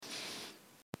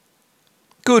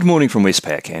Good morning from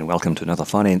Westpac and welcome to another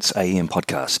Finance AM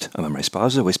podcast. I'm Imre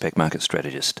Sparza, Westpac Market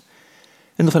Strategist.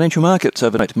 In the financial markets,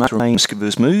 overnight market remains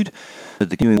risk-averse mood. The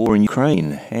continuing war in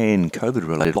Ukraine and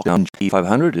COVID-related lockdown,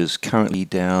 G500 is currently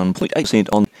down 0.8%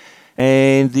 on,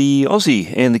 and the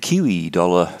Aussie and the Kiwi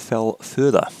dollar fell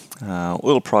further.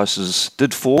 Oil prices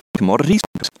did fall, commodities.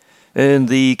 In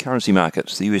the currency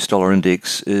markets, the US dollar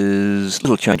index is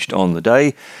little changed on the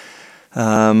day.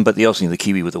 But the Aussie and the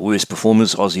Kiwi were the worst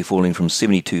performers, Aussie falling from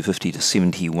 72.50 to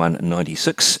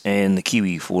 71.96 and the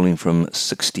Kiwi falling from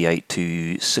 68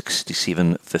 to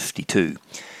 67.52.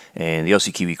 And the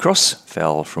Aussie Kiwi cross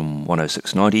fell from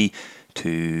 106.90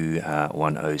 to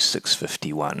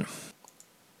 106.51.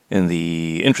 In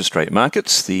the interest rate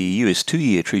markets, the US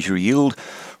 2-year Treasury yield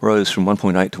rose from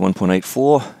 1.8 to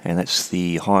 1.84, and that's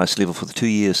the highest level for the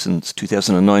 2-year since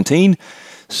 2019.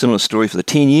 Similar story for the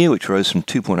 10-year, which rose from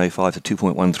 2.05 to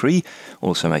 2.13,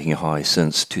 also making a high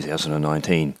since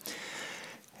 2019.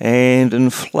 And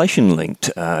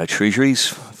inflation-linked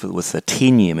treasuries with a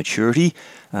 10-year maturity,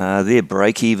 their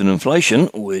break-even inflation,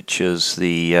 which is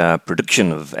the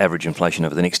prediction of average inflation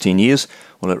over the next 10 years,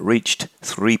 well, it reached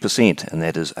 3%, and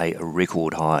that is a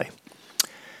record high.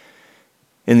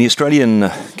 In the Australian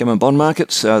government bond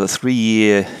markets, the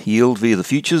 3-year yield via the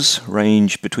futures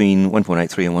range between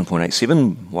 1.83 and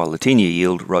 1.87, while the 10-year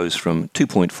yield rose from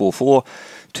 2.44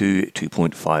 to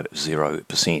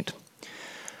 2.50%.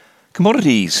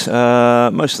 Commodities,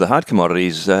 most of the hard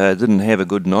commodities didn't have a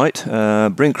good night.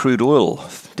 Brent crude oil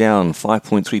down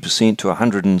 5.3% to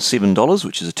 $107,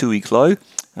 which is a 2-week low.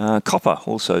 Copper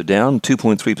also down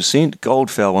 2.3%,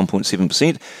 gold fell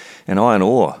 1.7%, and iron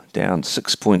ore down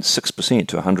 6.6%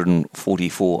 to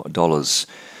 $144.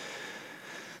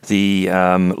 The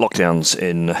lockdowns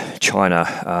in China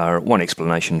are one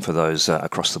explanation for those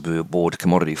across-the-board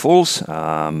commodity falls,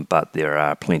 but there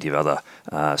are plenty of other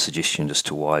suggestions as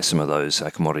to why some of those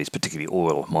commodities, particularly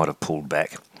oil, might have pulled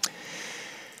back.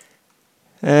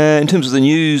 In terms of the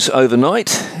news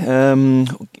overnight,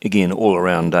 again, all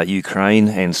around Ukraine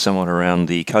and somewhat around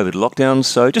the COVID lockdowns.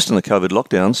 So just on the COVID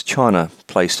lockdowns, China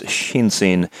placed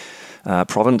Shenzhen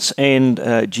province and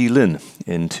Jilin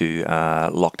into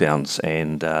lockdowns,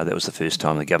 and that was the first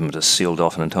time the government has sealed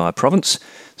off an entire province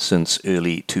since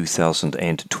early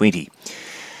 2020.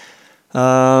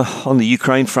 On the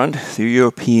Ukraine front, the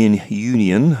European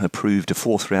Union approved a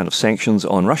 4th round of sanctions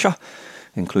on Russia,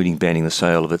 including banning the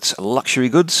sale of its luxury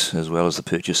goods, as well as the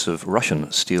purchase of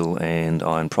Russian steel and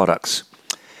iron products.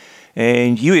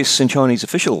 And US and Chinese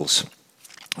officials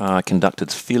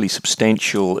conducted fairly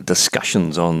substantial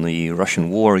discussions on the Russian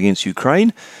war against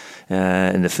Ukraine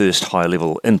in the first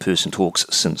high-level in-person talks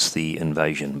since the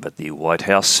invasion. But the White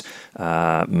House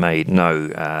made no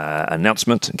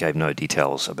announcement and gave no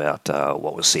details about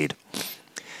what was said.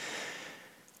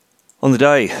 On the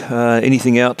day,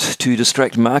 anything out to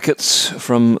distract markets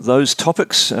from those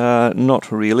topics?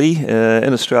 Not really.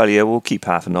 In Australia, we'll keep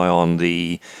half an eye on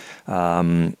the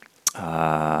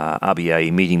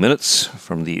RBA meeting minutes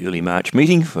from the early March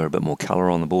meeting for a bit more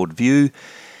colour on the board view.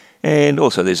 And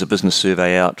also there's a business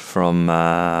survey out from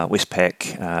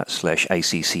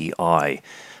Westpac/ACCI,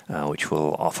 which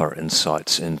will offer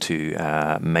insights into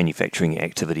manufacturing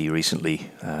activity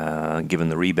recently, given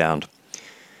the rebound.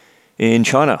 In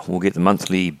China, we'll get the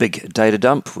monthly big data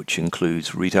dump, which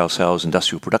includes retail sales,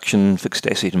 industrial production, fixed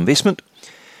asset investment.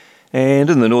 And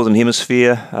in the Northern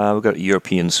Hemisphere, we've got a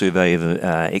European survey of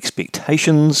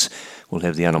expectations. We'll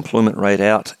have the unemployment rate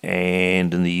out.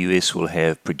 And in the US, we'll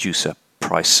have producer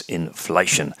price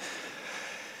inflation.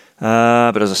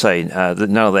 But as I say,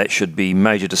 none of that should be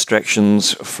major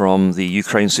distractions from the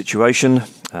Ukraine situation,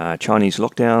 Chinese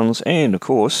lockdowns, and of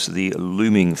course the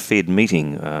looming Fed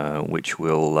meeting, which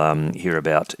we'll hear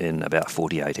about in about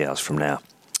 48 hours from now.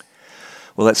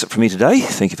 Well, that's it from me today.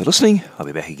 Thank you for listening. I'll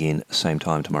be back again same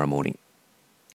time tomorrow morning.